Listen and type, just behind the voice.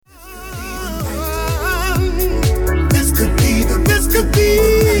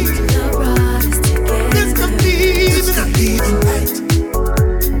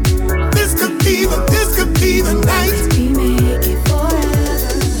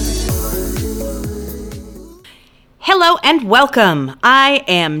Hello and welcome. I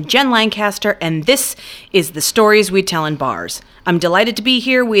am Jen Lancaster, and this is the Stories We Tell in Bars. I'm delighted to be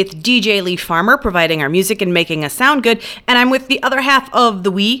here with DJ Lee Farmer, providing our music and making us sound good, and I'm with the other half of the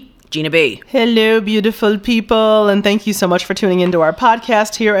we, Gina B. Hello, beautiful people, and thank you so much for tuning into our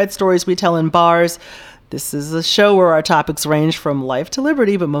podcast here at Stories We Tell in Bars. This is a show where our topics range from life to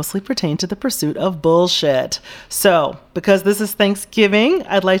liberty, but mostly pertain to the pursuit of bullshit. So, because this is Thanksgiving,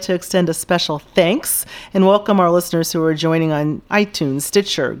 I'd like to extend a special thanks and welcome our listeners who are joining on iTunes,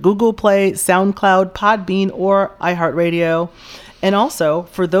 Stitcher, Google Play, SoundCloud, Podbean, or iHeartRadio. And also,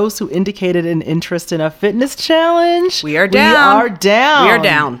 for those who indicated an interest in a fitness challenge, We are down.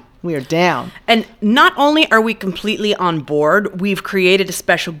 We are down. And not only are we completely on board, we've created a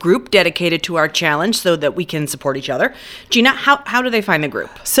special group dedicated to our challenge so that we can support each other. Gina, how do they find the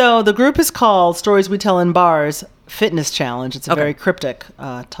group? So the group is called Stories We Tell in Bars Fitness Challenge. It's a very cryptic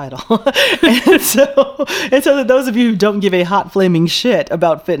title. and so that those of you who don't give a hot flaming shit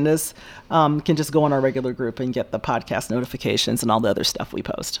about fitness can just go on our regular group and get the podcast notifications and all the other stuff we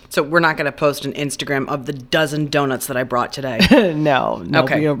post. So we're not going to post an Instagram of the dozen donuts that I brought today. No.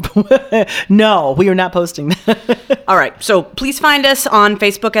 Okay. We are not posting that. All right. So please find us on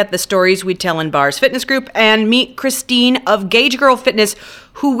Facebook at the Stories We Tell in Bars Fitness Group and meet Christine of Gauge Girl Fitness,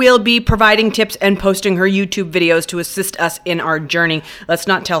 who will be providing tips and posting her YouTube videos to assist us in our journey. Let's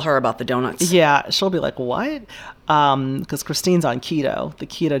not tell her about the donuts. Yeah, she'll be like, what? Because Christine's on keto, the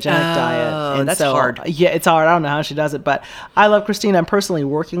ketogenic diet. Oh, that's hard. Yeah, it's hard. I don't know how she does it, but I love Christine. I'm personally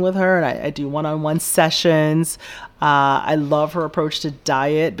working with her, and I do one-on-one sessions. I love her approach to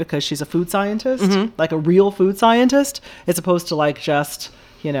diet because she's a food scientist, like a real food scientist, as opposed to like just,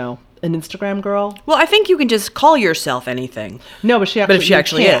 an Instagram girl. Well, I think you can just call yourself anything. No, but she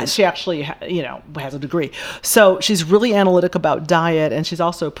actually is. She actually, has a degree. So she's really analytic about diet, and she's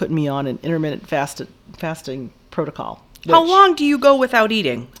also put me on an intermittent fasting protocol. How long do you go without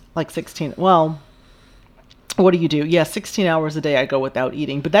eating? Like 16. Well, what do you do? Yeah, 16 hours a day I go without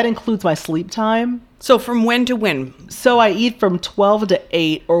eating, but that includes my sleep time. So from when to when? So I eat from 12 to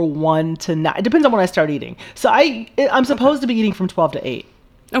 8 or 1 to 9. It depends on when I start eating. So I'm supposed to be eating from 12 to 8.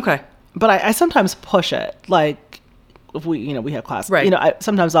 Okay. But I sometimes push it. Like if we have class. Right.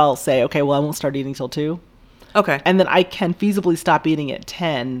 Sometimes I'll say, okay, well, I won't start eating till 2. Okay. And then I can feasibly stop eating at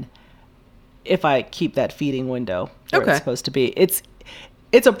 10 if I keep that feeding window where it's supposed to be. It's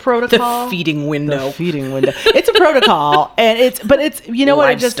a protocol. The feeding window. It's a protocol, and it's what?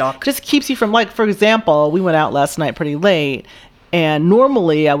 It just keeps you from, like, for example, we went out last night pretty late, and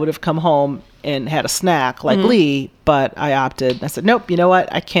normally I would have come home and had a snack like Lee, but I opted. I said, nope, you know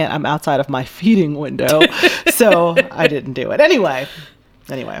what? I can't. I'm outside of my feeding window, so I didn't do it. Anyway.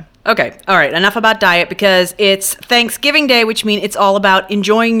 Okay. All right. Enough about diet, because it's Thanksgiving Day, which means it's all about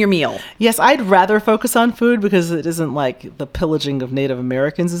enjoying your meal. Yes, I'd rather focus on food because it isn't like the pillaging of Native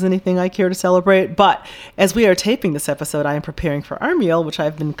Americans is anything I care to celebrate. But as we are taping this episode, I am preparing for our meal, which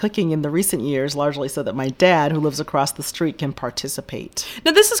I've been cooking in the recent years, largely so that my dad, who lives across the street, can participate.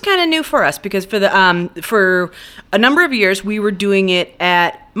 Now, this is kind of new for us because for a number of years, we were doing it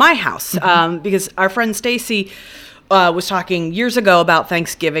at my house because our friend Stacy was talking years ago about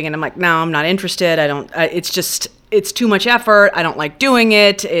Thanksgiving, and I'm like, no, I'm not interested. I don't, it's too much effort. I don't like doing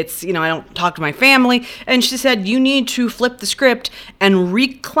it. I don't talk to my family. And she said, you need to flip the script and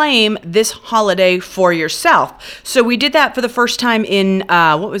reclaim this holiday for yourself. So we did that for the first time in,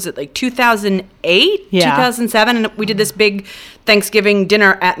 2008, Yeah. 2007. And we did this big Thanksgiving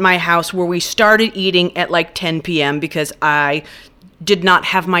dinner at my house where we started eating at like 10 p.m. because I did not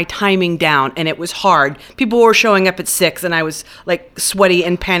have my timing down, and it was hard. People were showing up at 6, and I was like sweaty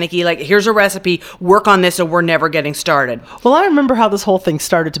and panicky, like, here's a recipe, work on this or we're never getting started. Well, I remember how this whole thing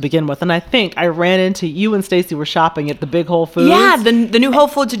started to begin with, and I think I ran into you and Stacy were shopping at the big Whole Foods. Yeah, the new Whole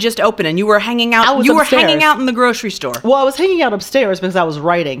Foods had just opened, and you were hanging out. You were hanging out in the grocery store. Well, I was hanging out upstairs because I was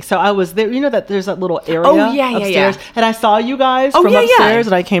writing. So I was there. You know that there's that little area upstairs, and I saw you guys from upstairs,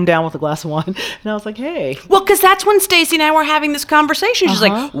 and I came down with a glass of wine, and I was like, hey. Well, because that's when Stacy and I were having this conversation. She's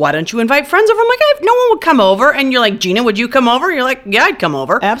like, why don't you invite friends over? I'm like, no one would come over. And you're like, Gina, would you come over? You're like, yeah, I'd come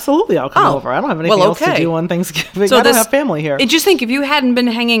over. Absolutely, I'll come over. I don't have anything else to do on Thanksgiving. So I don't have family here. And just think, if you hadn't been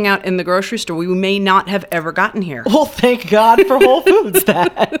hanging out in the grocery store, we may not have ever gotten here. Well, thank God for Whole Foods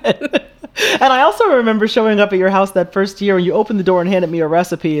that. And I also remember showing up at your house that first year, and you opened the door and handed me a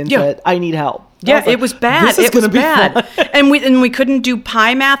recipe and said, I need help. Yeah, it was bad. This is it was gonna be bad. fun. And we couldn't do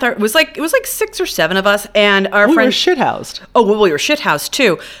pie math. It was like 6 or 7 of us, and our We friend were shithoused. Oh, well, we were shithoused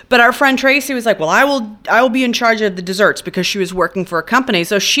too. But our friend Tracy was like, "Well, I will be in charge of the desserts," because she was working for a company.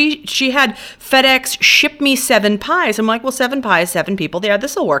 So she had FedEx ship me 7 pies. I'm like, "Well, 7 pies, 7 people. Yeah,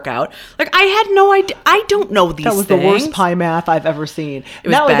 this will work out." Like, I had no idea. I don't know these That was things. the worst pie math I've ever seen. It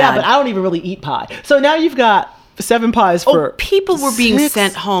was Not only that, bad. but I don't even really eat pie. So now you've got 7 pies for People were being 6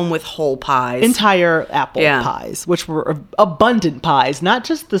 sent home with whole pies. entire apple Yeah. pies, which were abundant pies, not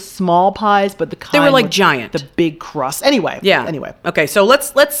just the small pies, but the kind They were like with giant. the big crust. Anyway, Yeah. Anyway, Okay, so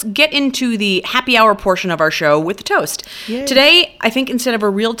let's get into the happy hour portion of our show with the toast. Yay. Today, I think instead of a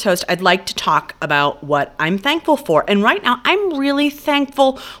real toast, I'd like to talk about what I'm thankful for. And right now, I'm really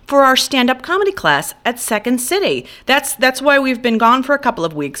thankful for our stand-up comedy class at Second City. That's why we've been gone for a couple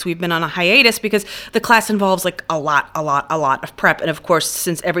of weeks. We've been on a hiatus because the class involves like a lot of prep, and of course,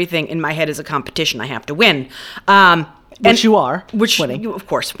 since everything in my head is a competition, I have to win. which you are winning, winning. of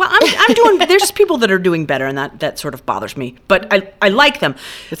course. Well, I'm doing. There's people that are doing better, and that sort of bothers me. But I like them.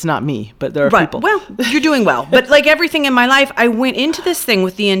 It's not me, but there are Right. people. Well, you're doing well. But like everything in my life, I went into this thing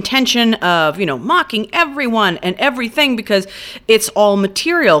with the intention of, mocking everyone and everything because it's all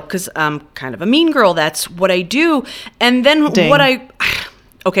material, because I'm kind of a mean girl. That's what I do. And then Ding.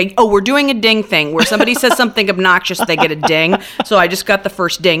 Okay. Oh, we're doing a ding thing where somebody says something obnoxious, they get a ding. So I just got the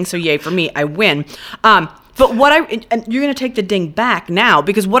first ding. So yay for me, I win. But and you're going to take the ding back now,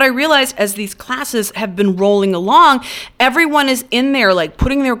 because what I realized as these classes have been rolling along, everyone is in there like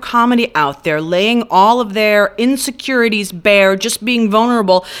putting their comedy out there, laying all of their insecurities bare, just being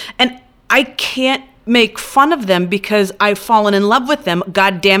vulnerable. And I can't make fun of them because I've fallen in love with them.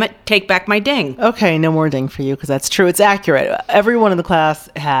 God damn it, take back my ding. Okay, no more ding for you, because that's true. It's accurate. Everyone in the class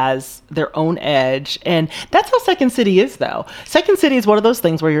has their own edge, and that's how Second City is, though. Second City is one of those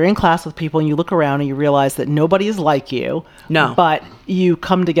things where you're in class with people and you look around and you realize that nobody is like you. No. But you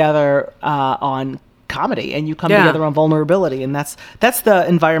come together on comedy, and you come Yeah. together on vulnerability, and that's the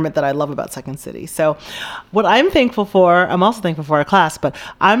environment that I love about Second City. So what I'm thankful for, I'm also thankful for our class, but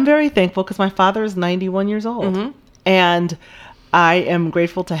I'm very thankful because my father is 91 years old. Mm-hmm. And I am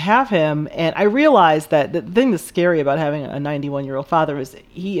grateful to have him. And I realize that the thing that's scary about having a 91-year-old father is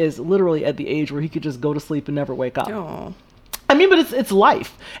he is literally at the age where he could just go to sleep and never wake up. Oh. I mean, but it's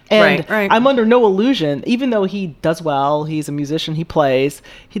life. And Right. I'm under no illusion, even though he does well, he's a musician, he plays,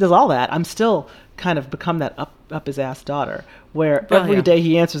 he does all that, I'm still kind of become that up his ass daughter, where every day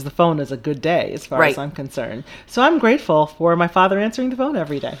he answers the phone is a good day as far as I'm concerned. So I'm grateful for my father answering the phone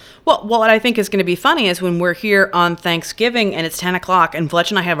every day. Well, what I think is going to be funny is when we're here on Thanksgiving and it's 10 o'clock and Fletch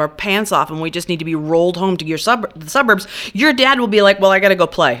and I have our pants off and we just need to be rolled home to the suburbs, your dad will be like, well, I got to go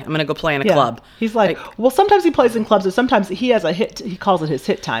play. I'm going to go play in a club. He's like, well, sometimes he plays in clubs, and sometimes he has a hit. He calls it his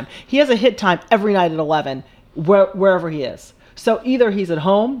hit time. He has a hit time every night at 11, wherever he is. So either he's at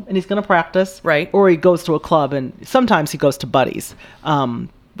home and he's going to practice, right, or he goes to a club, and sometimes he goes to Buddies,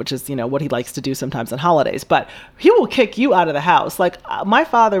 which is, what he likes to do sometimes on holidays. But he will kick you out of the house. Like my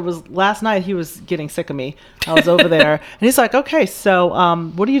father was last night, he was getting sick of me. I was over there and he's like, okay, so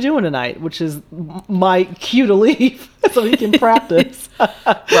what are you doing tonight? Which is my cue to leave so he can practice.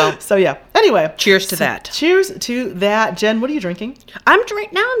 Well, so yeah. Anyway. Cheers to that. Cheers to that. Jen, what are you drinking?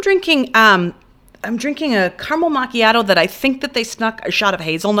 I'm drinking a caramel macchiato that I think that they snuck a shot of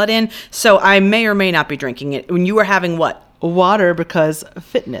hazelnut in, so I may or may not be drinking it. When you were having what? Water, because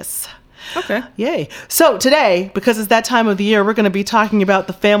fitness. Okay. Yay. So today, because it's that time of the year, we're going to be talking about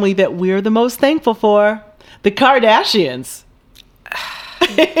the family that we're the most thankful for, the Kardashians.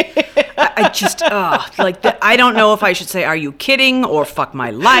 I don't know if I should say, are you kidding, or fuck my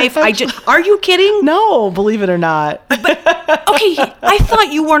life. Are you kidding? No, believe it or not. Okay, I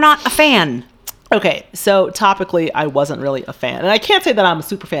thought you were not a fan. Okay, so topically, I wasn't really a fan. And I can't say that I'm a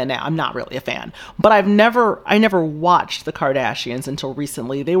super fan now. I'm not really a fan. But I never watched the Kardashians until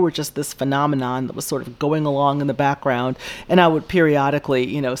recently. They were just this phenomenon that was sort of going along in the background. And I would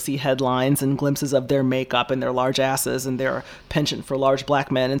periodically, see headlines and glimpses of their makeup and their large asses and their penchant for large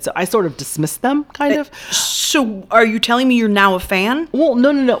black men. And so I sort of dismissed them, kind of. So are you telling me you're now a fan? Well,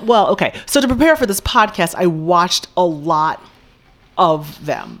 no. Well, okay. So to prepare for this podcast, I watched a lot of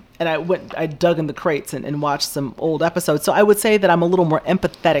them. And I dug in the crates and watched some old episodes. So I would say that I'm a little more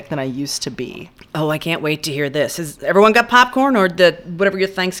empathetic than I used to be. Oh, I can't wait to hear this. Has everyone got popcorn or whatever your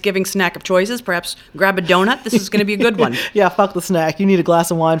Thanksgiving snack of choice is? Perhaps grab a donut. This is going to be a good one. Yeah, fuck the snack. You need a glass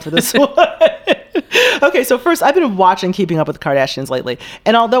of wine for this one. Okay, so first, I've been watching Keeping Up with the Kardashians lately.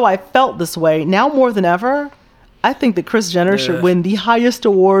 And although I felt this way, now more than ever, I think that Kris Jenner should win the highest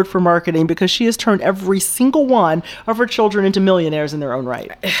award for marketing because she has turned every single one of her children into millionaires in their own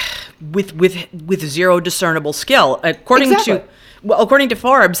right. With zero discernible skill. According to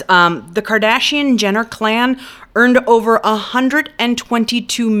Forbes, the Kardashian Jenner clan earned over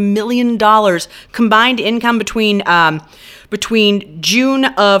 $122 million combined income between June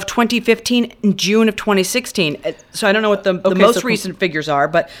of 2015 and June of 2016. So I don't know what the most recent figures are,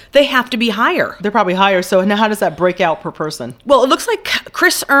 but they have to be higher. They're probably higher. So now how does that break out per person? Well, it looks like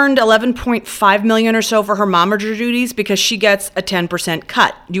Kris earned $11.5 million or so for her momager duties because she gets a 10%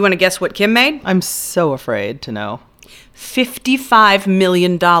 cut. Do you want to guess what Kim made? I'm so afraid to know. $55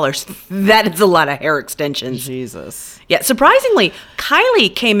 million. That is a lot of hair extensions. Jesus. Yeah, surprisingly,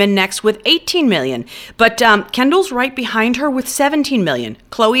 Kylie came in next with $18 million, but Kendall's right behind her with $17 million.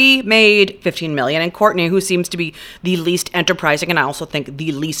 Khloe made $15 million, and Kourtney, who seems to be the least enterprising and I also think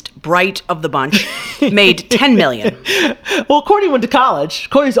the least bright of the bunch, made $10 million. Well, Kourtney went to college.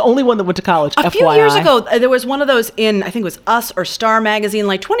 Kourtney's the only one that went to college, A few years ago, there was one of those in, I think it was Us or Star magazine,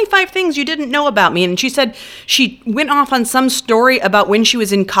 like 25 things you didn't know about me, and she said she went off on some story about when she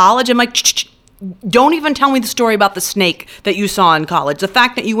was in college. I'm like, don't even tell me the story about the snake that you saw in college. The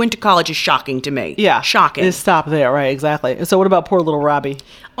fact that you went to college is shocking to me. Yeah. Shocking. Just stop there, right, exactly. So what about poor little Robbie?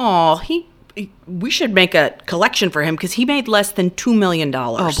 Oh, we should make a collection for him because he made less than $2 million.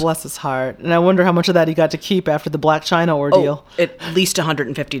 Oh, bless his heart. And I wonder how much of that he got to keep after the Blac Chyna ordeal. Oh, at least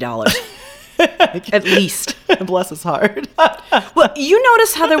 $150. At least. Bless his heart. Well, you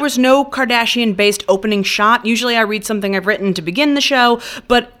notice how there was no Kardashian-based opening shot? Usually I read something I've written to begin the show,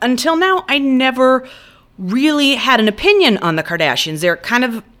 but until now, I never really had an opinion on the Kardashians. They're kind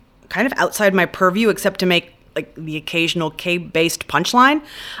of outside my purview, except to make like the occasional K-based punchline.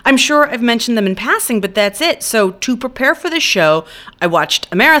 I'm sure I've mentioned them in passing, but that's it. So to prepare for this show, I watched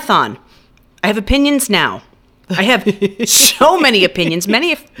a marathon. I have opinions now. I have so many opinions,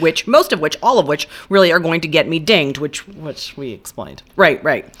 most of which, all of which really are going to get me dinged, which we explained. Right.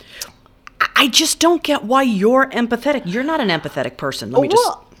 I just don't get why you're empathetic. You're not an empathetic person.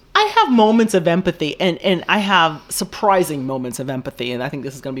 I have moments of empathy, and I have surprising moments of empathy, and I think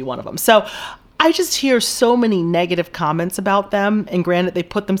this is going to be one of them. So I just hear so many negative comments about them, and granted, they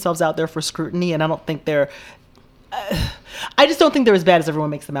put themselves out there for scrutiny, and I don't think they're... I just don't think they're as bad as everyone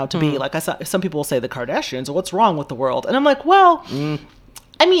makes them out to be. Like, I saw some people will say the Kardashians, what's wrong with the world? And I'm like, well,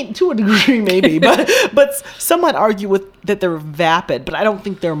 I mean, to a degree, maybe, but some might argue that they're vapid, but I don't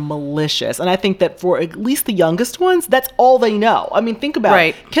think they're malicious. And I think that for at least the youngest ones, that's all they know. I mean, think about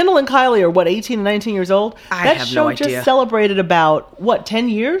it. Kendall and Kylie are, 18 and 19 years old? That have show no idea. just celebrated about, 10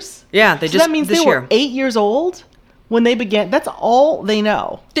 years? Yeah, that means they were 8 years old when they began. That's all they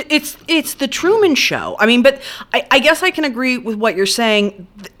know. It's the Truman Show. I mean, but I guess I can agree with what you're saying.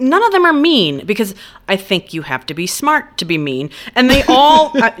 None of them are mean because I think you have to be smart to be mean, and they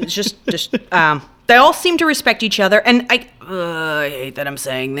all they all seem to respect each other. And I hate that I'm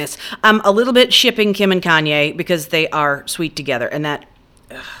saying this. I'm a little bit shipping Kim and Kanye because they are sweet together, and that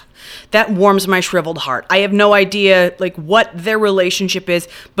warms my shriveled heart. I have no idea what their relationship is,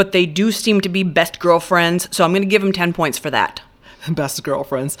 but they do seem to be best girlfriends. So I'm going to give them 10 points for that. Best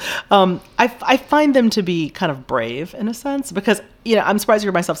girlfriends. I find them to be kind of brave in a sense because, I'm surprised to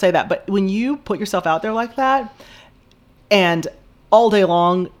hear myself say that. But when you put yourself out there like that and all day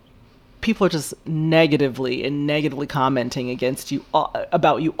long, people are just negatively commenting against you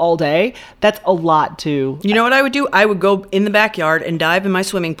about you all day. That's a lot to... You know what I would do? I would go in the backyard and dive in my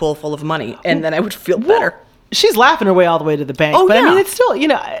swimming pool full of money, and then I would feel better. She's laughing her way all the way to the bank. But yeah. I mean,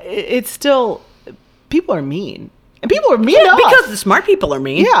 it's still people are mean. And people are mean to us. Because the smart people are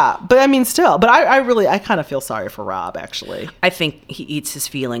mean. Yeah, but I mean, still. But I kind of feel sorry for Rob, actually. I think he eats his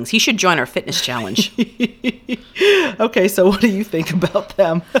feelings. He should join our fitness challenge. Okay, so what do you think about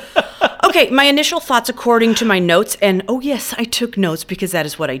them? Okay, my initial thoughts, according to my notes, and oh yes, I took notes because that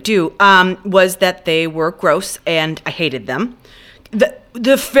is what I do, was that they were gross and I hated them.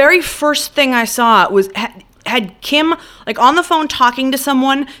 The very first thing I saw was... had Kim on the phone talking to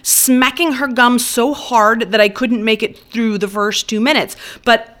someone, smacking her gum so hard that I couldn't make it through the first 2 minutes.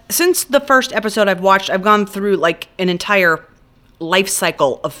 But since the first episode I've watched, I've gone through an entire life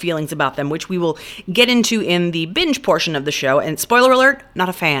cycle of feelings about them, which we will get into in the binge portion of the show. And spoiler alert, not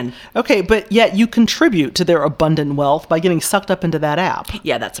a fan. Okay, but yet you contribute to their abundant wealth by getting sucked up into that app.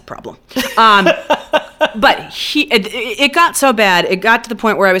 Yeah, that's a problem. But it got so bad, it got to the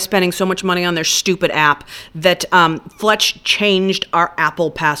point where I was spending so much money on their stupid app that Fletch changed our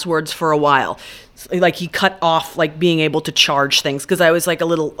Apple passwords for a while. He cut off being able to charge things because I was a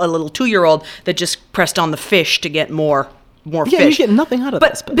little 2-year-old that just pressed on the fish to get more more Yeah, fish. you get nothing out of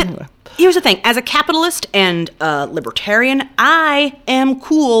this. But anyway. Here's the thing. As a capitalist and a libertarian, I am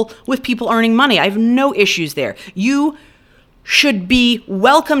cool with people earning money. I have no issues there. You should be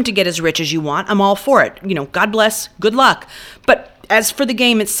welcome to get as rich as you want. I'm all for it. God bless, good luck. But as for the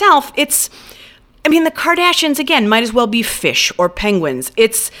game itself, the Kardashians, again, might as well be fish or penguins.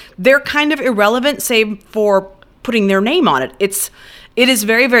 They're kind of irrelevant, save for putting their name on it. It is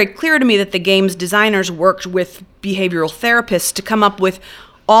very, very clear to me that the game's designers worked with behavioral therapists to come up with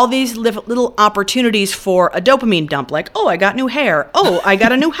all these little opportunities for a dopamine dump, like, oh, I got new hair. Oh, I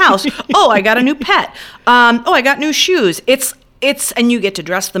got a new house. Oh, I got a new pet. Oh, I got new shoes. And you get to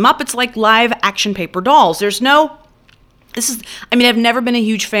dress them up. It's like live action paper dolls. I've never been a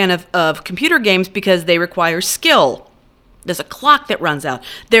huge fan of computer games because they require skill. There's a clock that runs out.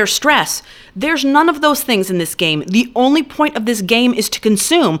 There's stress. There's none of those things in this game. The only point of this game is to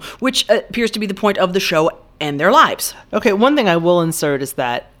consume, which appears to be the point of the show and their lives. Okay, one thing I will insert is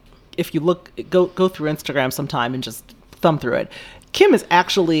that if you go through Instagram sometime and just thumb through it, Kim has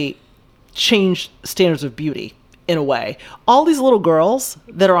actually changed standards of beauty in a way. All these little girls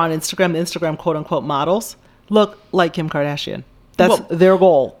that are on Instagram, the Instagram quote-unquote models, look like Kim Kardashian. That's their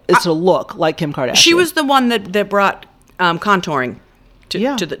goal, is to look like Kim Kardashian. She was the one that brought contouring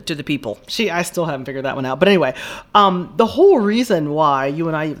to the people. I still haven't figured that one out. But anyway, the whole reason why you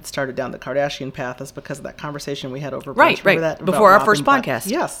and I even started down the Kardashian path is because of that conversation we had over brunch. Right. Before our first podcast.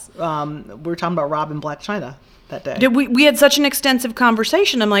 Yes. We were talking about Rob and Blac Chyna that day. We had such an extensive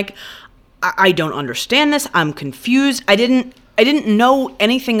conversation. I'm like, I don't understand this. I'm confused. I didn't know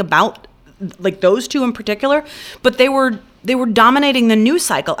anything about like those two in particular, but they were dominating the news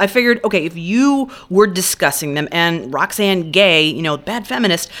cycle. I figured, okay, if you were discussing them and Roxanne Gay, bad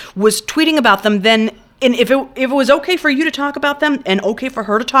feminist, was tweeting about them, then and if it was okay for you to talk about them and okay for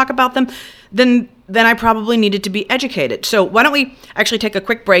her to talk about them, then I probably needed to be educated. So why don't we actually take a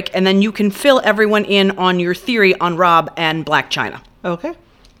quick break and then you can fill everyone in on your theory on Rob and Blac Chyna. Okay.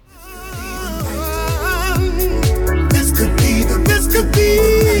 This could be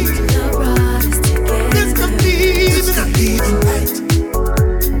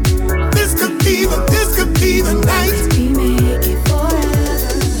the night.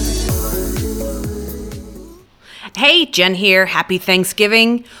 Hey, Jen here. Happy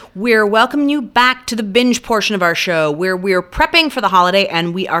Thanksgiving. We're welcoming you back to the binge portion of our show where we're prepping for the holiday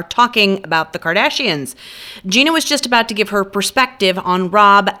and we are talking about the Kardashians. Gina was just about to give her perspective on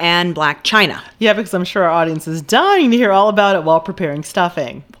Rob and Blac Chyna. Yeah, because I'm sure our audience is dying to hear all about it while preparing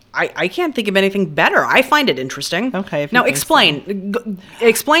stuffing. I can't think of anything better. I find it interesting. Okay. Now explain.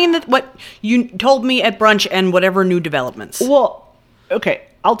 Explain what you told me at brunch and whatever new developments. Well, okay.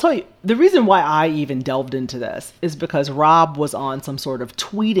 I'll tell you, the reason why I even delved into this is because Rob was on some sort of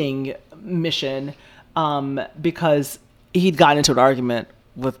tweeting mission because he'd gotten into an argument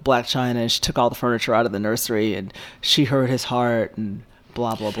with Blac Chyna and she took all the furniture out of the nursery and she hurt his heart and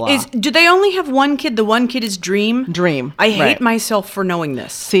blah, blah, blah. Do they only have one kid? The one kid is Dream? Dream. I hate myself for knowing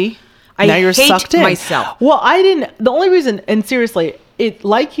this. See? Now you're sucked in. Myself. Well, the only reason, and seriously,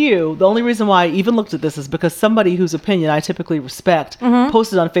 the only reason why I even looked at this is because somebody whose opinion I typically respect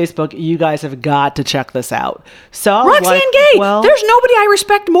posted on Facebook, you guys have got to check this out. So Roxanne Gay, there's nobody I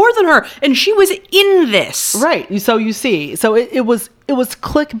respect more than her, and she was in this. Right. So you see, so it was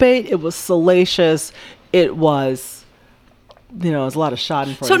clickbait, it was salacious, it was, it was a lot of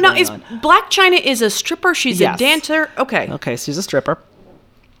schadenfreude. So now Blac Chyna is a stripper, she's a dancer. Okay, she's a stripper.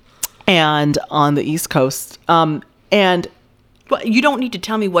 And on the East Coast, and well, you don't need to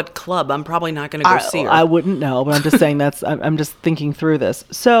tell me what club. I'm probably not going to go see her. I wouldn't know, but I'm just saying I'm just thinking through this.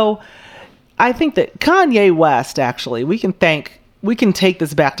 So I think that Kanye West, actually, we can take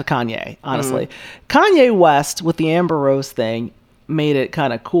this back to Kanye, honestly. Kanye West, with the Amber Rose thing, made it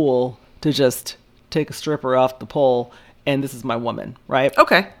kind of cool to just take a stripper off the pole and this is my woman, right?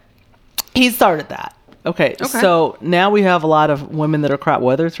 Okay. He started that. Okay, so now we have a lot of women that are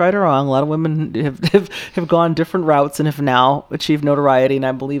whether it's right or wrong, a lot of women have gone different routes and have now achieved notoriety, and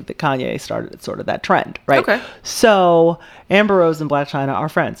I believe that Kanye started sort of that trend, right? Okay. So Amber Rose and Blac Chyna are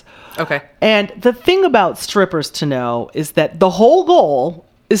friends. Okay. And the thing about strippers to know is that the whole goal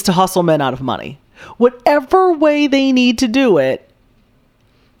is to hustle men out of money. Whatever way they need to do it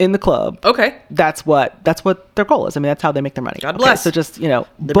in the club. Okay. That's what their goal is. I mean, that's how they make their money. God bless. So just,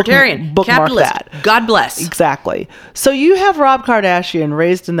 libertarian, bookmark capitalist. that. God bless. Exactly. So you have Rob Kardashian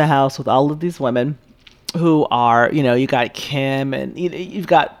raised in the house with all of these women who are, you got Kim and you've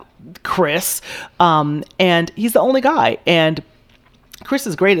got Kris, and he's the only guy. And Kris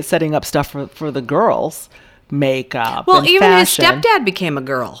is great at setting up stuff for the girls, makeup. Well, and even fashion. his stepdad became a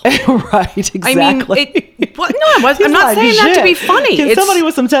girl. Right, exactly. I mean, I'm not saying that to be funny. Can somebody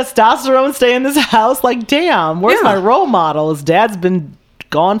with some testosterone stay in this house? Like, damn, where's my role model? His dad's been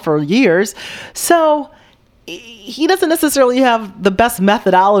gone for years. So he doesn't necessarily have the best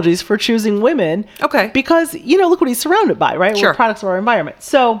methodologies for choosing women. Okay. Because, look what he's surrounded by, right? Sure. We're products of our environment.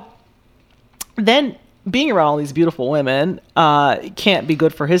 So then being around all these beautiful women can't be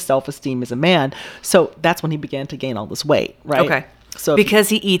good for his self-esteem as a man. So that's when he began to gain all this weight, right? Okay. So because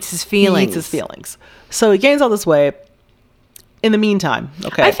he eats his feelings. He eats his feelings. So he gains all this weight. In the meantime,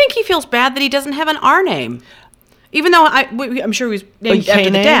 okay. I think he feels bad that he doesn't have an R name. Even though I'm sure he was named after the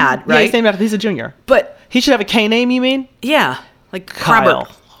K-name? dad, right? Yeah, he's named after, he's a junior. But he should have a K name, you mean? yeah, like Kyle.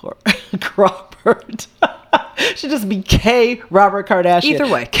 Robert. Robert. Should just be K. Robert Kardashian. Either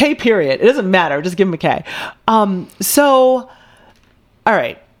way. K period. It doesn't matter. Just give him a K. So, all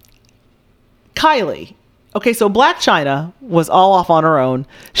right. Kylie. Okay, so Blac Chyna was all off on her own.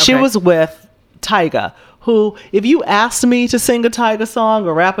 She Okay. was with Tyga, who, if you asked me to sing a Tyga song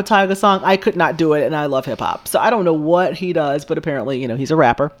or rap a Tyga song, I could not do it, and I love hip hop. So I don't know what he does, but apparently, he's a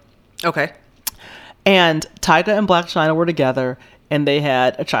rapper. Okay. And Tyga and Blac Chyna were together, and they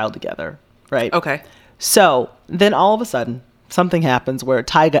had a child together, right? Okay. So then all of a sudden, something happens where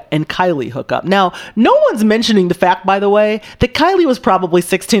Tyga and Kylie hook up. Now, no one's mentioning the fact, by the way, that Kylie was probably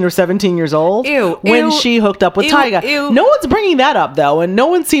 16 or 17 years old when she hooked up with Tyga. No one's bringing that up, though, and no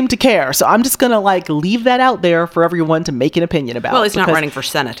one seemed to care. So I'm just going to leave that out there for everyone to make an opinion about. Well, he's not running for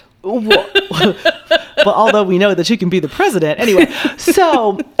Senate. Well, although we know that she can be the president. Anyway,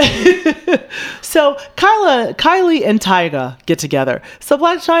 so Kylie and Tyga get together. So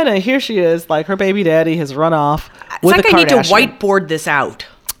Blac Chyna, here she is, her baby daddy has run off with a Kardashian. I need to whiteboard this out.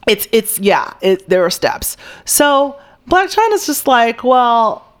 There are steps. So Blac Chyna's just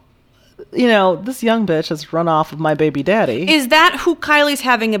this young bitch has run off with my baby daddy. Is that who Kylie's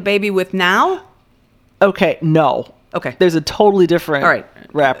having a baby with now? Okay, no. Okay. There's a totally different All right.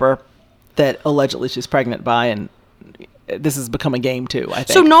 rapper that allegedly she's pregnant by, and this has become a game too, I think.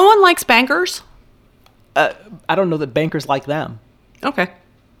 So no one likes bankers? I don't know that bankers like them. Okay.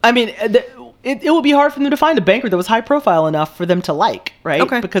 I mean, it would be hard for them to find a banker that was high profile enough for them to like, right?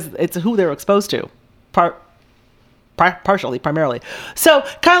 Okay. Because it's who they're exposed to. Primarily. So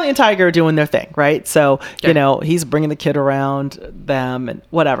Kylie and Tyga are doing their thing, right? So, he's bringing the kid around them and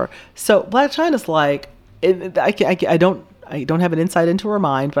whatever. So Blac Chyna's I don't have an insight into her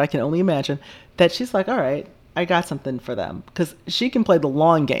mind, but I can only imagine that she's all right, I got something for them, because she can play the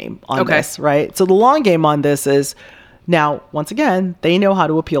long game on this, right? So the long game on this is, now, once again, they know how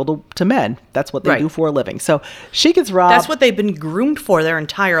to appeal to men. That's what they do for a living. So she gets robbed. That's what they've been groomed for their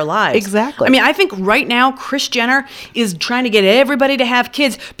entire lives. Exactly. I mean, I think right now, Kris Jenner is trying to get everybody to have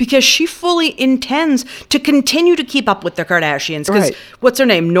kids because she fully intends to continue to keep up with the Kardashians. Because what's her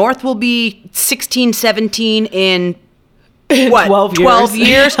name? North will be 16, 17 in... What? 12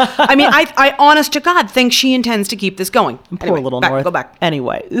 years? I mean, I honest to God think she intends to keep this going. Poor little North. Go back.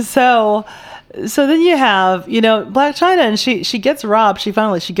 Anyway, so then you have, Blac Chyna, and she gets robbed. She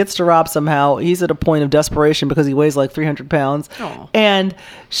gets to rob somehow. He's at a point of desperation because he weighs 300 pounds. Oh. And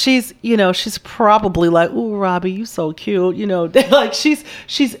she's probably ooh, Robbie, you so cute. She's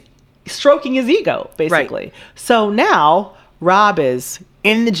stroking his ego, basically. Right. So now Rob is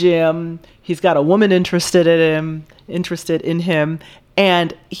in the gym. He's got a woman interested in him,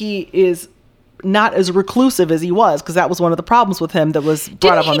 and he is not as reclusive as he was, because that was one of the problems with him that was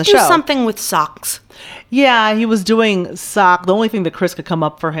brought up on the show. Didn't he do something with socks? Yeah, he was doing sock. The only thing that Kris could come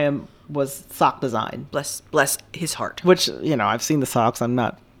up for him was sock design. Bless his heart. Which, I've seen the socks. I'm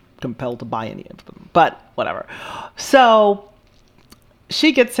not compelled to buy any of them, but whatever. So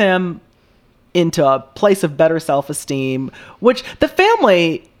she gets him into a place of better self-esteem, which the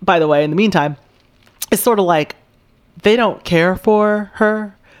family, by the way, in the meantime, is sort of they don't care for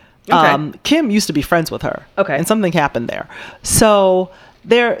her. Okay. Kim used to be friends with her. Okay. And something happened there. So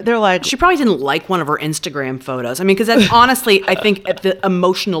they're like... She probably didn't like one of her Instagram photos. I mean, because that's honestly, I think, at the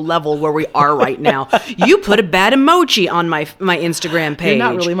emotional level where we are right now. You put a bad emoji on my Instagram page. You're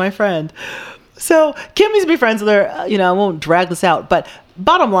not really my friend. So Kim used to be friends with her. I won't drag this out. But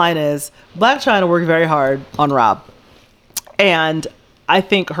bottom line is, Blac Chyna worked very hard on Rob. And I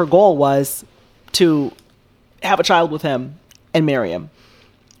think her goal was to have a child with him and marry him.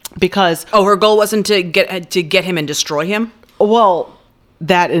 Because... Oh, her goal wasn't to get him and destroy him? Well,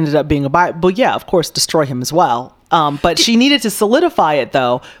 that ended up being but yeah, of course, destroy him as well. But she needed to solidify it,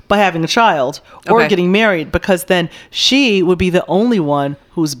 though, by having a child or getting married, because then she would be the only one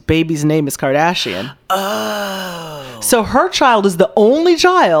whose baby's name is Kardashian. Oh. So her child is the only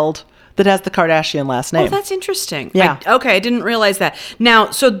child that has the Kardashian last name. Oh, that's interesting. Yeah. I didn't realize that. Now,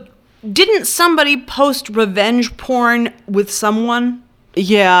 so didn't somebody post revenge porn with someone?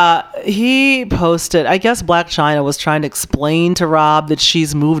 Yeah, he posted, I guess Blac Chyna was trying to explain to Rob that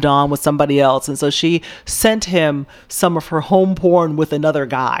she's moved on with somebody else. And so she sent him some of her home porn with another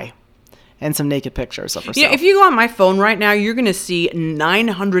guy and some naked pictures of herself. Yeah, if you go on my phone right now, you're going to see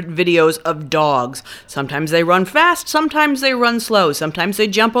 900 videos of dogs. Sometimes they run fast, sometimes they run slow, sometimes they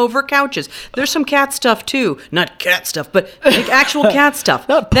jump over couches. There's some cat stuff too. Not cat stuff, but like actual cat stuff.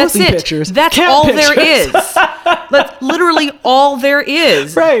 Not That's pussy it. pictures. That's Cat all pictures. there is. That's literally all there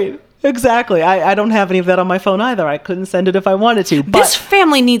is. Right. Exactly. I don't have any of that on my phone either. I couldn't send it if I wanted to. But, This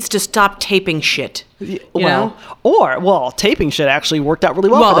family needs to stop taping shit. You know? Taping shit actually worked out really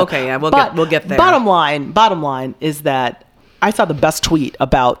well. Well, for them. okay, yeah, we'll get there. Bottom line is that I saw the best tweet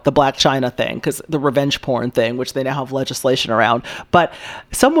about the Blac Chyna thing, because the revenge porn thing, which they now have legislation around. But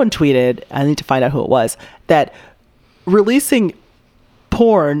someone tweeted, I need to find out who it was, that releasing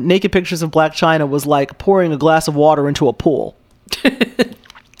porn, naked pictures of Blac Chyna, was like pouring a glass of water into a pool.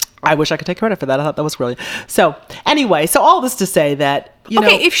 I wish I could take credit for that. I thought that was brilliant. So anyway, all this to say that,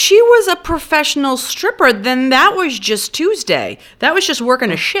 if she was a professional stripper, then that was just Tuesday. That was just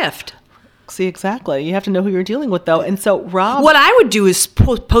working a shift. See, exactly. You have to know who you're dealing with, though. And so Rob... What I would do is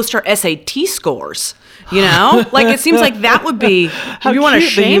post her SAT scores. You know? Like, it seems like that would be... How you want to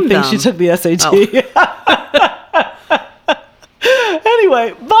cute that shame you them. think she took the SAT.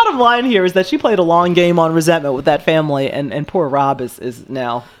 Anyway, bottom line here is that she played a long game on resentment with that family, and poor Rob is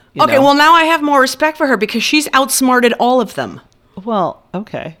now... Okay, well, now I have more respect for her because she's outsmarted all of them. Well,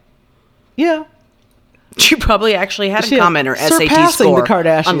 okay. Yeah. She probably actually had a comment or SAT Surpassing score. the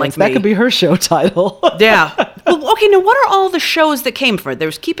Kardashians. Unlike That me. could be her show title. Yeah. Well, okay, now what are all the shows that came from it? There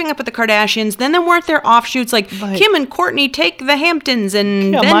was Keeping Up with the Kardashians. Then there weren't there offshoots like Kim and Courtney Take the Hamptons,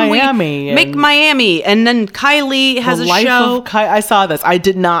 and then Miami we make Miami, and then Kylie has The a Life show. of I saw this. I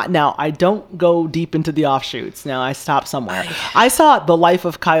did not. Now, I don't go deep into the offshoots. Now, I stopped somewhere. I saw The Life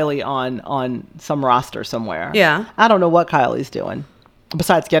of Kylie on some roster somewhere. Yeah. I don't know what Kylie's doing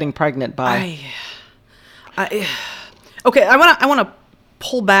besides getting pregnant by... Okay, I want to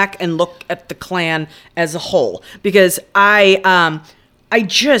pull back and look at the clan as a whole, because I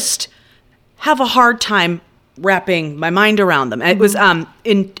just have a hard time wrapping my mind around them. It was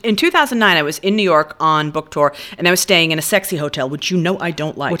in 2009. I was in New York on book tour, and I was staying in a sexy hotel, which I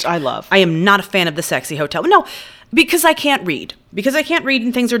don't like. Which I love. I am not a fan of the sexy hotel. No, because I can't read. Because I can't read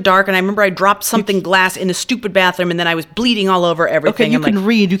and things are dark, and I remember I dropped something glass in a stupid bathroom, and then I was bleeding all over everything. Okay, you I'm can like,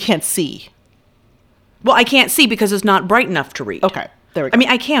 read. You can't see. well, I can't see because it's not bright enough to read. Okay, there we go. I mean,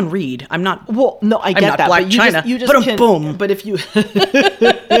 I can read. I'm not. Well, no, I get not that. Blac but Chyna. You just But can, boom. But if you,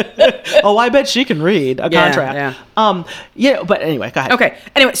 oh, I bet she can read a Yeah, contract. yeah. But anyway, go ahead. Okay.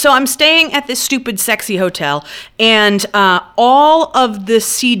 Anyway, so I'm staying at this stupid sexy hotel, and all of the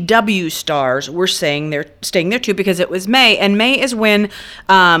CW stars were staying there too, because it was May, and May is when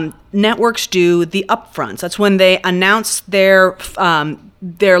networks do the upfronts. That's when they announce their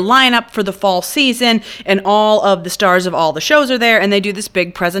lineup for the fall season, and all of the stars of all the shows are there, and they do this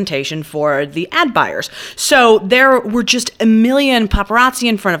big presentation for the ad buyers. So there were just a million paparazzi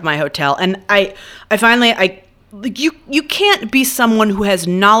in front of my hotel, and I finally you can't be someone who has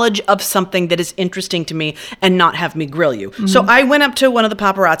knowledge of something that is interesting to me and not have me grill you. Mm-hmm. So I went up to one of the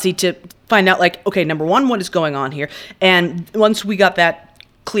paparazzi to find out, like, okay, number one, what is going on here? And once we got that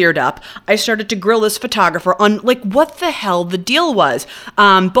cleared up, I started to grill this photographer on like what the hell the deal was,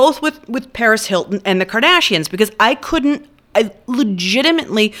 both with Paris Hilton and the Kardashians, because I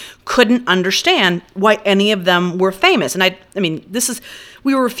legitimately couldn't understand why any of them were famous. And I mean,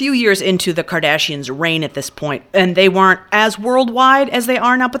 we were a few years into the Kardashians' reign at this point, and they weren't as worldwide as they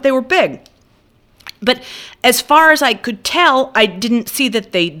are now, but they were big. But as far as I could tell, I didn't see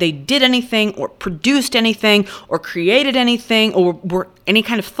that they did anything or produced anything or created anything or were any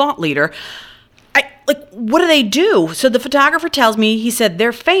kind of thought leader. What do they do? So the photographer tells me, he said,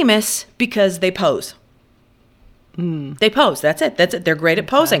 they're famous because they pose. They pose. That's it. They're great at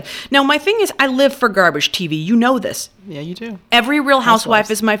posing. Now, my thing is, I live for garbage TV. You know this. Yeah, you do. Every Real Housewife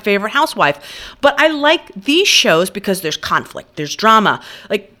is my favorite housewife. But I like these shows because there's conflict. There's drama.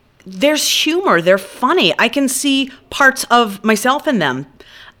 Like, there's humor. They're funny. I can see parts of myself in them.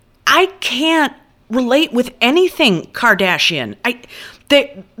 I can't relate with anything Kardashian.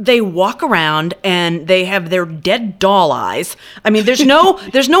 They walk around and they have their dead doll eyes. I mean, there's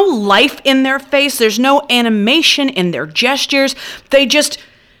no life in their face. There's no animation in their gestures. They just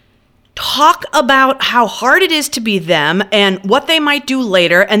talk about how hard it is to be them and what they might do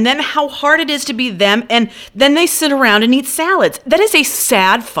later, and then how hard it is to be them, and then they sit around and eat salads. That is a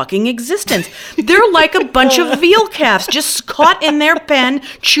sad fucking existence. They're like a bunch of veal calves just caught in their pen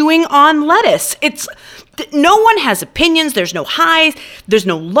chewing on lettuce. No one has opinions. There's no highs. There's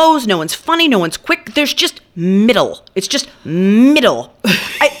no lows. No one's funny. No one's quick. There's just middle. It's just middle.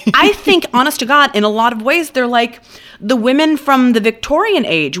 I think, honest to God, in a lot of ways, they're like the women from the Victorian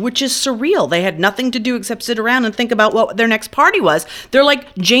age, which is surreal. They had nothing to do except sit around and think about what their next party was. They're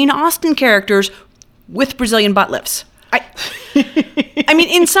like Jane Austen characters with Brazilian butt lifts. I mean,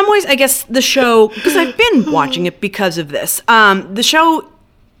 in some ways, I guess the show, because I've been watching it because of this, the show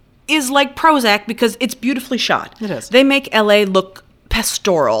is like Prozac because it's beautifully shot. It is. They make LA look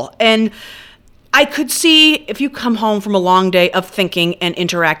pastoral. And I could see if you come home from a long day of thinking and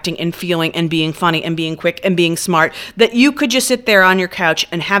interacting and feeling and being funny and being quick and being smart, that you could just sit there on your couch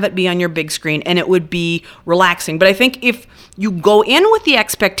and have it be on your big screen and it would be relaxing. But I think if you go in with the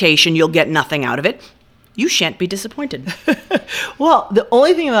expectation you'll get nothing out of it, you shan't be disappointed. Well, the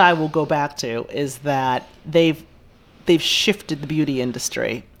only thing that I will go back to is that they've shifted the beauty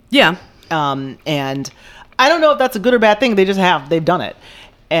industry. Yeah. And I don't know if that's a good or bad thing. They've done it.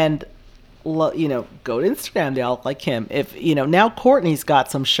 And, go to Instagram. They all like him. If, now Kourtney's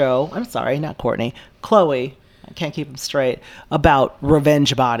got some show. I'm sorry, not Kourtney. Khloe. I can't keep them straight. About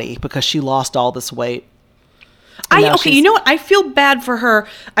revenge body because she lost all this weight. You know what? I feel bad for her.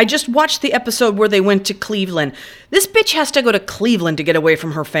 I just watched the episode where they went to Cleveland. This bitch has to go to Cleveland to get away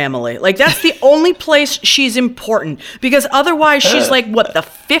from her family. Like, that's the only place she's important. Because otherwise, she's like, what, the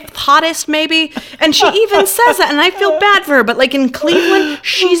 5th hottest, maybe? And she even says that, and I feel bad for her. But, like, in Cleveland,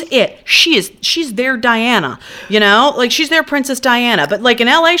 she's it. She's their Diana, Like, she's their Princess Diana. But, like, in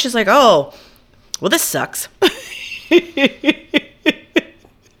LA, she's like, oh, well, this sucks.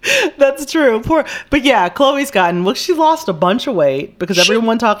 That's true. But yeah, Khloe's she lost a bunch of weight because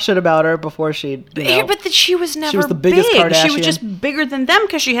everyone talked shit about her before she, But that she was never she was the biggest big. Kardashian. She was just bigger than them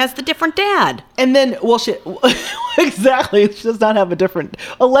because she has the different dad. And then, exactly. She does not have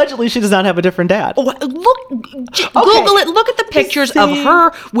allegedly she does not have a different dad. Google it. Look at the pictures of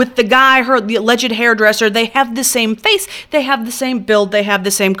her with the guy, the alleged hairdresser. They have the same face. They have the same build. They have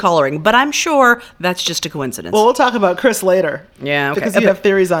the same coloring. But I'm sure that's just a coincidence. Well, we'll talk about Kris later. Yeah, okay. Because you have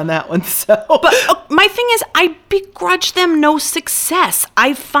theories on that one. So, but my thing is, I begrudge them no success.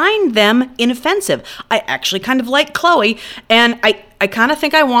 I find them inoffensive. I actually kind of like Khloe, and I kind of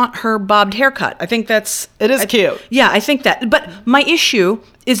think I want her bobbed haircut. I think it is cute. Yeah, I think that. But my issue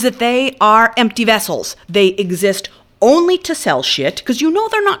is that they are empty vessels. They exist only to sell shit because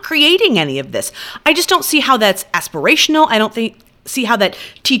they're not creating any of this. I just don't see how that's aspirational. I don't see how that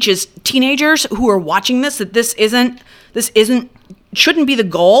teaches teenagers who are watching this that this shouldn't be the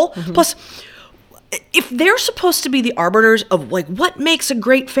goal. Mm-hmm. Plus, if they're supposed to be the arbiters of like what makes a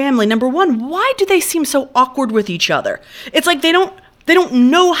great family, number one, why do they seem so awkward with each other? It's like they don't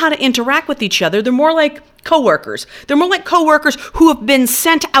know how to interact with each other. They're more like coworkers. They're more like coworkers who have been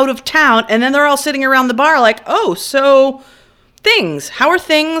sent out of town and then they're all sitting around the bar like, oh, so how are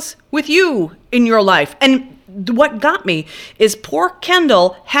things with you in your life? And what got me is poor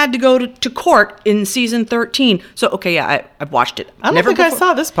Kendall had to go to court in season 13. So, okay, yeah, I've watched it. I don't think I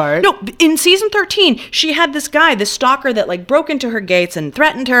saw this part. No, in season 13, she had this guy, this stalker that like broke into her gates and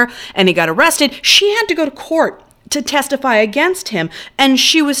threatened her, and he got arrested. She had to go to court to testify against him, and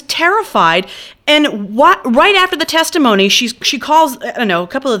she was terrified. And right after the testimony, she calls, I don't know, a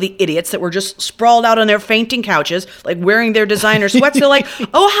couple of the idiots that were just sprawled out on their fainting couches, like wearing their designer sweats. They're like,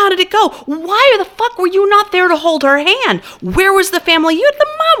 oh, how did it go? Why the fuck were you not there to hold her hand? Where was the family? The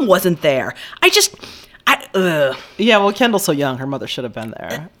mom wasn't there. Yeah, well, Kendall's so young, her mother should have been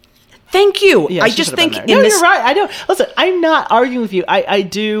there. Thank you. Yeah, I just think you're right. Listen, I'm not arguing with you. I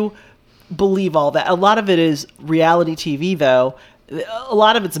do believe all that. A lot of it is reality TV, though. A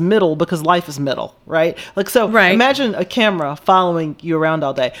lot of it's middle because life is middle, right? Like, so right. Imagine a camera following you around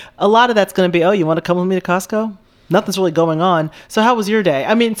all day. A lot of that's going to be, oh, you want to come with me to Costco? Nothing's really going on. So how was your day?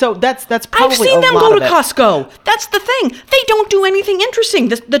 I mean, so that's probably I've seen them go to Costco. That's the thing. They don't do anything interesting.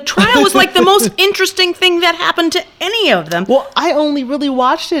 The trial was like the most interesting thing that happened to any of them. Well, I only really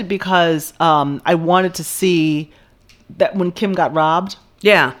watched it because I wanted to see that when Kim got robbed.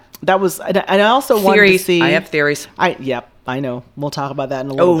 Yeah. That was, and I also wanted to see. I have theories. Yep, I know. We'll talk about that in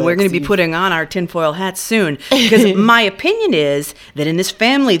a little bit. Oh, we're going to be putting on our tinfoil hats soon. Because my opinion is that in this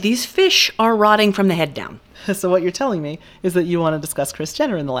family, these fish are rotting from the head down. So what you're telling me is that you want to discuss Kris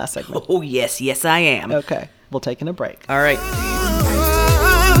Jenner in the last segment. Oh, yes, I am. Okay, we'll take in a break. All right.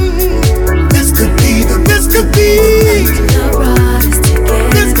 This could be.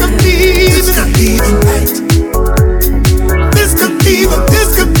 This This could be the night. This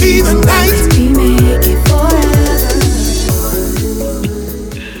could be the night. We make it forever.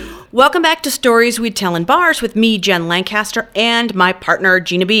 Welcome back to Stories We Tell in Bars with me, Jen Lancaster, and my partner,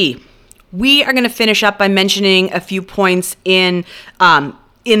 Gina B. We are going to finish up by mentioning a few points in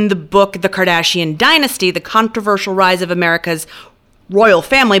the book, The Kardashian Dynasty, The Controversial Rise of America's Royal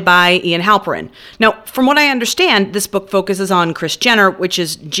Family by Ian Halperin. Now, from what I understand, this book focuses on Kris Jenner, which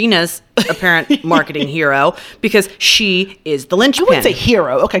is Gina's apparent marketing hero, because she is the linchpin. I wouldn't say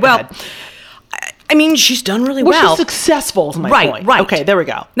hero. Okay, go ahead. I mean, she's done really well. She's successful is my point. Right. Okay, there we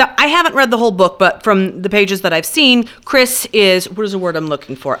go. Now, I haven't read the whole book, but from the pages that I've seen, Kris is, what is the word I'm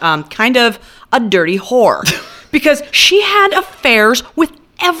looking for? Kind of a dirty whore. Because she had affairs with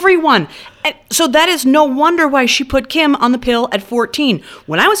everyone. And so that is no wonder why she put Kim on the pill at 14.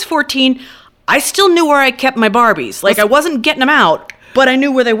 When I was 14, I still knew where I kept my Barbies. Like, I wasn't getting them out, but I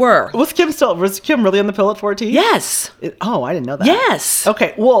knew where they were. Was Kim really on the pill at 14? Yes. I didn't know that. Yes.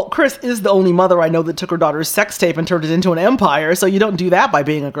 Okay, well, Kris is the only mother I know that took her daughter's sex tape and turned it into an empire, so you don't do that by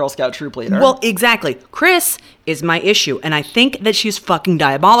being a Girl Scout troop leader. Well, exactly. Kris is my issue, and I think that she's fucking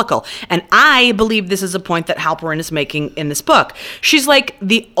diabolical. And I believe this is a point that Halperin is making in this book. She's like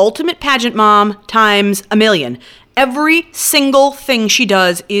the ultimate pageant mom times a million. Every single thing she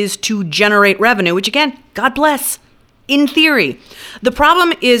does is to generate revenue, which again, God bless. In theory. The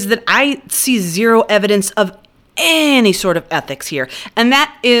problem is that I see zero evidence of any sort of ethics here, and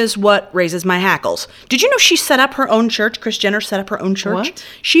that is what raises my hackles. Did you know she set up her own church? Kris Jenner set up her own church? What?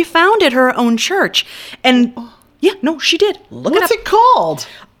 She founded her own church. And yeah, no, she did. Look What's it up. it called?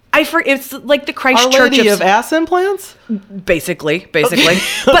 It's like the Christ Our Church Lady of Ass Implants? Basically.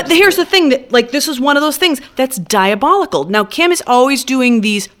 But here's the thing that, like, this is one of those things that's diabolical. Now, Kim is always doing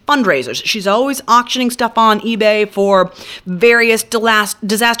these fundraisers. She's always auctioning stuff on eBay for various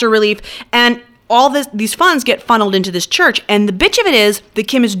disaster relief, and all these funds get funneled into this church. And the bitch of it is that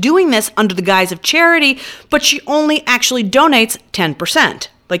Kim is doing this under the guise of charity, but she only actually donates 10%.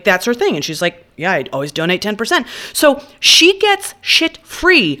 Like, that's her thing. And she's like, yeah, I'd always donate 10%. So she gets shit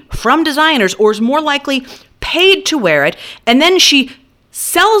free from designers, or is more likely paid to wear it. And then she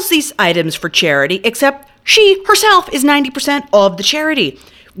sells these items for charity, except she herself is 90% of the charity,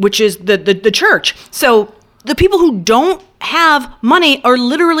 which is the church. So the people who don't have money are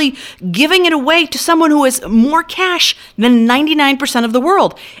literally giving it away to someone who has more cash than 99% of the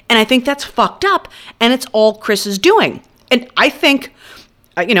world. And I think that's fucked up. And it's all Kris is doing. And I think,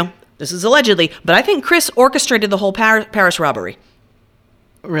 this is allegedly, but I think Kris orchestrated the whole Paris robbery.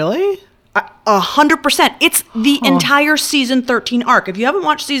 Really? 100%. It's the entire season 13 arc. If you haven't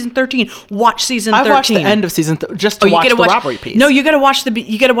watched season 13, watch season 13. I watched the end of season just to watch the robbery piece. No, you got to watch the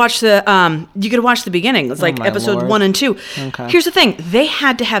beginning. It's like episode Lord. 1 and 2. Okay. Here's the thing. They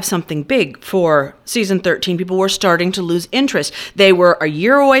had to have something big for season 13. People were starting to lose interest. They were a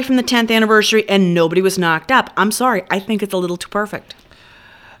year away from the 10th anniversary and nobody was knocked up. I'm sorry. I think it's a little too perfect.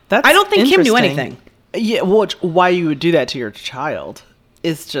 I don't think Kim knew anything. Yeah, well, why you would do that to your child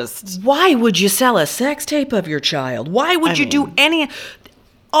is just... Why would you sell a sex tape of your child? Why would you do any...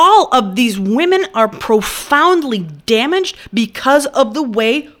 All of these women are profoundly damaged because of the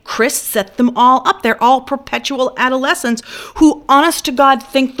way Kris set them all up. They're all perpetual adolescents who, honest to God,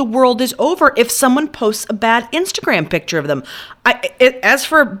 think the world is over if someone posts a bad Instagram picture of them. As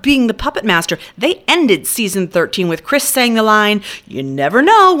for being the puppet master, they ended season 13 with Kris saying the line, "You never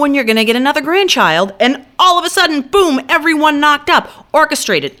know when you're going to get another grandchild," and all of a sudden, boom, everyone knocked up.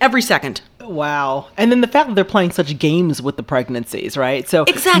 Orchestrated every second. Wow. And then the fact that they're playing such games with the pregnancies, right? So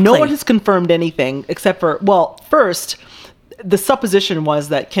exactly. No one has confirmed anything except for, well, first, the supposition was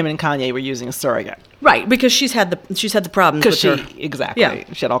that Kim and Kanye were using a surrogate. Right, because she's had the problems with her. Exactly.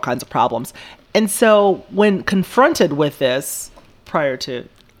 Yeah. She had all kinds of problems. And so when confronted with this prior to,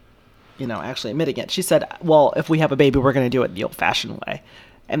 actually admitting it, she said, well, if we have a baby, we're going to do it the old-fashioned way.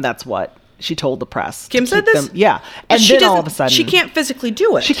 And that's what she told the press. Kim said this? Yeah. And then all of a sudden... She can't physically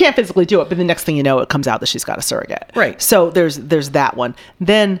do it. She can't physically do it, but the next thing you know, it comes out that she's got a surrogate. Right. So there's that one.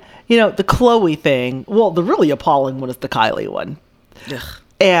 Then, the Khloe thing, well, the really appalling one is the Kylie one. Ugh.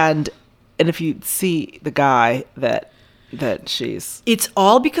 And if you see the guy that she's... It's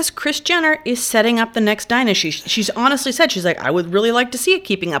all because Kris Jenner is setting up the next dynasty. She's honestly said, she's like, I would really like to see it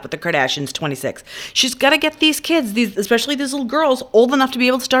Keeping Up with the Kardashians 26. She's got to get these kids, especially these little girls, old enough to be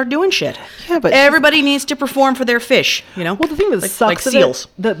able to start doing shit. Yeah, but... Everybody needs to perform for their fish, Well, the thing that like sucks... Like seals.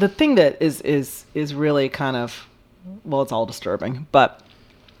 The thing that is really kind of... Well, it's all disturbing, but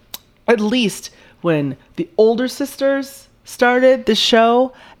at least when the older sisters started the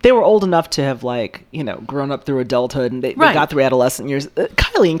show, they were old enough to have grown up through adulthood, and they got through adolescent years.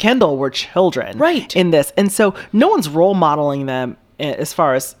 Kylie and Kendall were children in this. And so no one's role modeling them as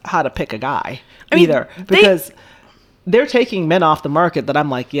far as how to pick a guy either, because they're taking men off the market that I'm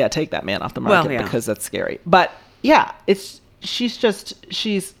like, yeah, take that man off the market because that's scary. But yeah,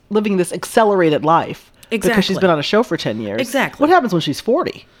 she's living this accelerated life because she's been on a show for 10 years. Exactly. What happens when she's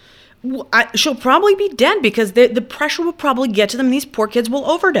 40? She'll probably be dead because the pressure will probably get to them and these poor kids will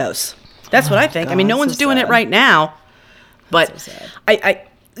overdose. That's what I think. God, I mean, no one's doing it right now, but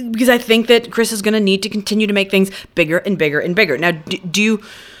because I think that Kris is going to need to continue to make things bigger and bigger and bigger. Now, do you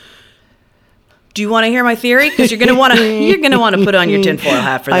want to hear my theory? Because you're going to want to put on your tinfoil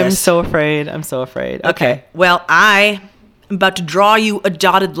hat for this. I'm so afraid. Okay. Well, I'm about to draw you a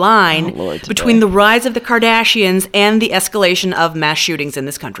dotted line between the rise of the Kardashians and the escalation of mass shootings in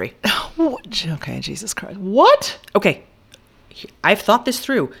this country. Okay, Jesus Christ. What? Okay. I've thought this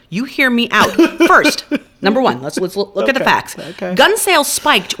through. You hear me out. First, number one, let's look at the facts. Okay. Gun sales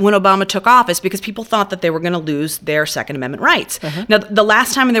spiked when Obama took office because people thought that they were going to lose their Second Amendment rights. Now, the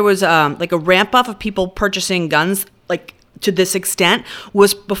last time there was a ramp up of people purchasing guns to this extent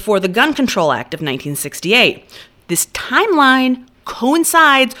was before the Gun Control Act of 1968. This timeline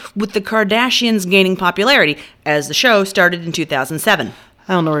coincides with the Kardashians gaining popularity as the show started in 2007.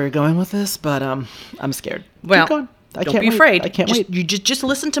 I don't know where you're going with this, but I'm scared. Well, keep going. Don't be afraid. I can't wait. You just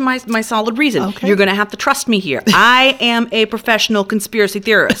listen to my solid reason. Okay. You're going to have to trust me here. I am a professional conspiracy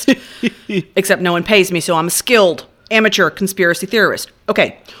theorist. Except no one pays me, so I'm a skilled amateur conspiracy theorist.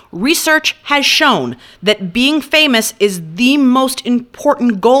 Okay. Research has shown that being famous is the most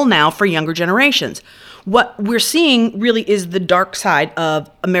important goal now for younger generations. What we're seeing really is the dark side of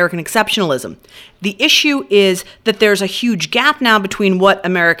American exceptionalism. The issue is that there's a huge gap now between what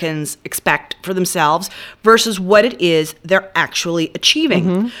Americans expect for themselves versus what it is they're actually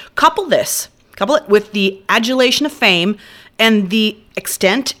achieving. Couple it with the adulation of fame and the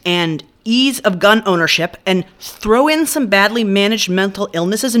extent and ease of gun ownership, and throw in some badly managed mental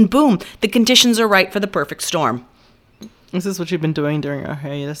illnesses, and boom, the conditions are right for the perfect storm. Is this what you've been doing during our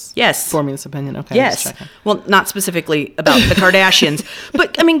hiatus? Yes. Forming this opinion? Okay. Yes. Well, not specifically about the Kardashians.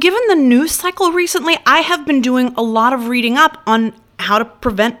 But, I mean, given the news cycle recently, I have been doing a lot of reading up on how to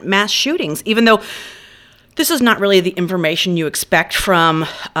prevent mass shootings, even though this is not really the information you expect from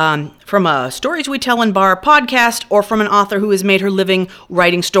a Stories We Tell in Bar podcast or from an author who has made her living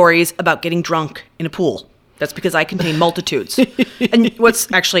writing stories about getting drunk in a pool. That's because I contain multitudes. And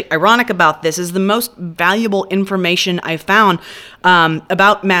what's actually ironic about this is the most valuable information I found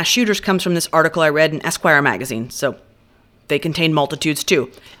about mass shooters comes from this article I read in Esquire magazine. So they contain multitudes too.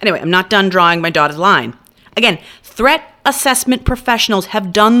 Anyway, I'm not done drawing my dotted line. Again, threat assessment professionals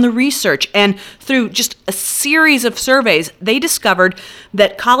have done the research, and through just a series of surveys, they discovered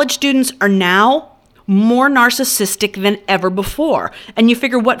that college students are now more narcissistic than ever before. And you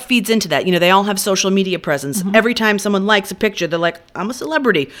figure what feeds into that? You know, they all have social media presence. Every time someone likes a picture, they're like, I'm a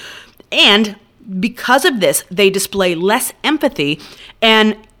celebrity. And because of this, they display less empathy.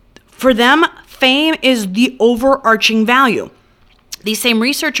 And for them, fame is the overarching value. These same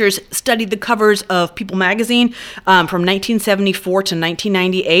researchers studied the covers of People magazine from 1974 to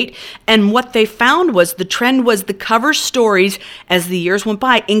 1998, and what they found was the trend was the cover stories, as the years went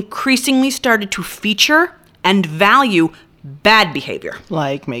by, increasingly started to feature and value bad behavior.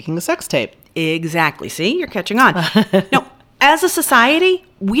 Like making a sex tape. Exactly. See, you're catching on. Now, as a society,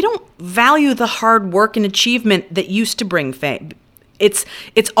 we don't value the hard work and achievement that used to bring fame. It's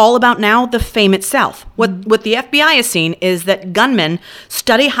all about now the fame itself. What the FBI has seen is that gunmen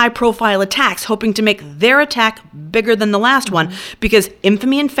study high-profile attacks, hoping to make their attack bigger than the last one, because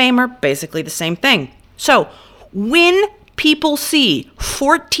infamy and fame are basically the same thing. So when people see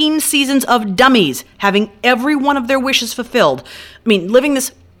 14 seasons of dummies having every one of their wishes fulfilled, I mean, living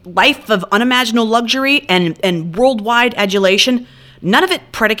this life of unimaginable luxury and worldwide adulation, none of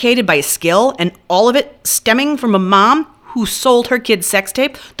it predicated by skill and all of it stemming from a mom who sold her kid's sex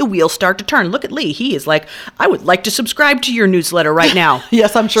tape, the wheels start to turn. Look at Lee. He is like, I would like to subscribe to your newsletter right now.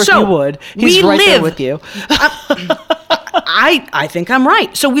 Yes, I'm sure he would. He's right there with you. I think I'm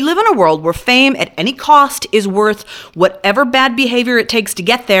right. So we live in a world where fame at any cost is worth whatever bad behavior it takes to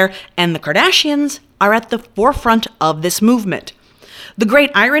get there, and the Kardashians are at the forefront of this movement. The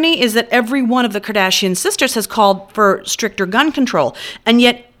great irony is that every one of the Kardashian sisters has called for stricter gun control, and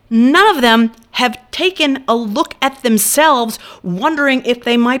yet none of them have taken a look at themselves, wondering if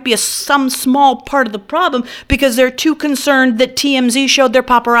they might be some small part of the problem because they're too concerned that TMZ showed their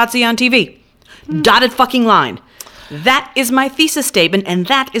paparazzi on TV. Dotted fucking line. That is my thesis statement, and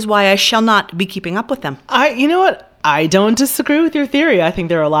that is why I shall not be keeping up with them. You know what? I don't disagree with your theory. I think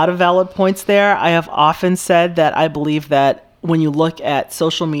there are a lot of valid points there. I have often said that I believe that when you look at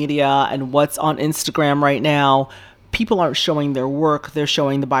social media and what's on Instagram right now, people aren't showing their work, they're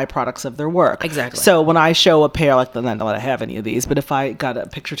showing the byproducts of their work. Exactly. So when I show a pair, like, not that I have any of these, but if I got a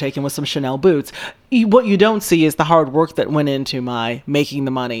picture taken with some Chanel boots, what you don't see is the hard work that went into my making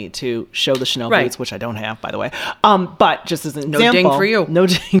the money to show the Chanel Right. boots, which I don't have, by the way. But just as an No example. ding for you. No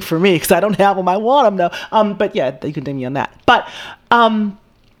ding for me, because I don't have them. I want them, though. But yeah, you can ding me on that. But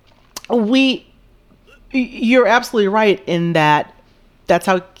you're absolutely right in that that's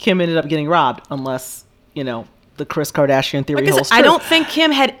how Kim ended up getting robbed, unless, the Kris Kardashian theory Like I holds said, true. I don't think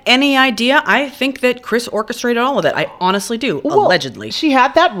Kim had any idea. I think that Kris orchestrated all of it. I honestly do, Well, allegedly. She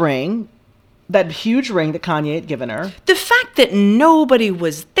had that ring, that huge ring that Kanye had given her. The fact that nobody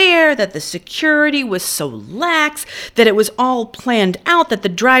was there, that the security was so lax, that it was all planned out, that the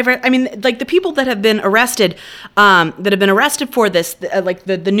driver, I mean, like the people that have been arrested, for this, like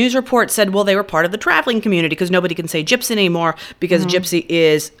the news report said, well, they were part of the traveling community because nobody can say gypsy anymore because gypsy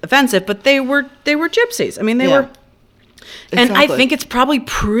is offensive, but they were gypsies. I mean, they were. And I Exactly. think it's probably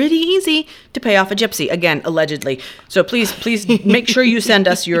pretty easy to pay off a gypsy, again, allegedly. So please make sure you send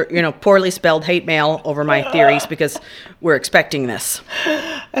us your, poorly spelled hate mail over my theories because we're expecting this.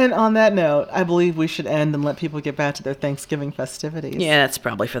 And on that note, I believe we should end and let people get back to their Thanksgiving festivities. Yeah, that's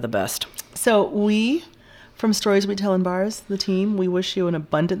probably for the best. So we, from Stories We Tell in Bars, the team, we wish you an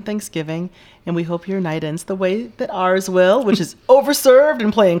abundant Thanksgiving, and we hope your night ends the way that ours will, which is overserved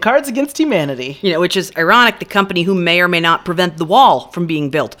and playing Cards Against Humanity. Which is ironic, the company who may or may not prevent the wall from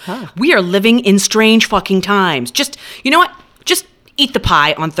being built. We are living in strange fucking times. Just, you know what? Just eat the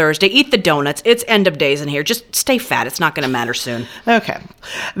pie on Thursday. Eat the donuts. It's end of days in here. Just stay fat. It's not going to matter soon. Okay.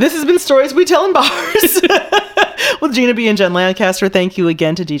 This has been Stories We Tell in Bars with Gina B and Jen Lancaster. Thank you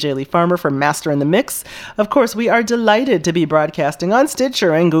again to DJ Lee Farmer for mastering the mix. Of course, we are delighted to be broadcasting on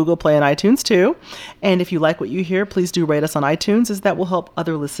Stitcher and Google Play and iTunes too. And if you like what you hear, please do rate us on iTunes, as that will help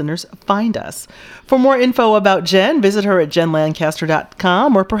other listeners find us. For more info about Jen, visit her at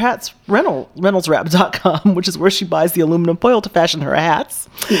jenlancaster.com or perhaps reynoldswrap.com, which is where she buys the aluminum foil to fashion her hats.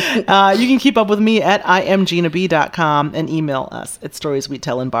 You can keep up with me at imginab.com and email us at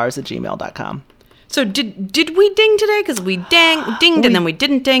storieswetellinbars@gmail.com. So did we ding today? Because we dinged and then we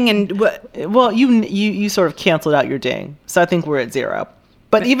didn't ding. And Well, you sort of canceled out your ding, so I think we're at 0.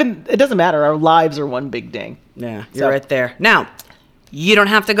 But even, it doesn't matter. Our lives are one big ding. yeah, you're right there. Now, you don't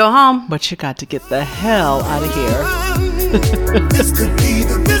have to go home. But you got to get the hell out of here. This could be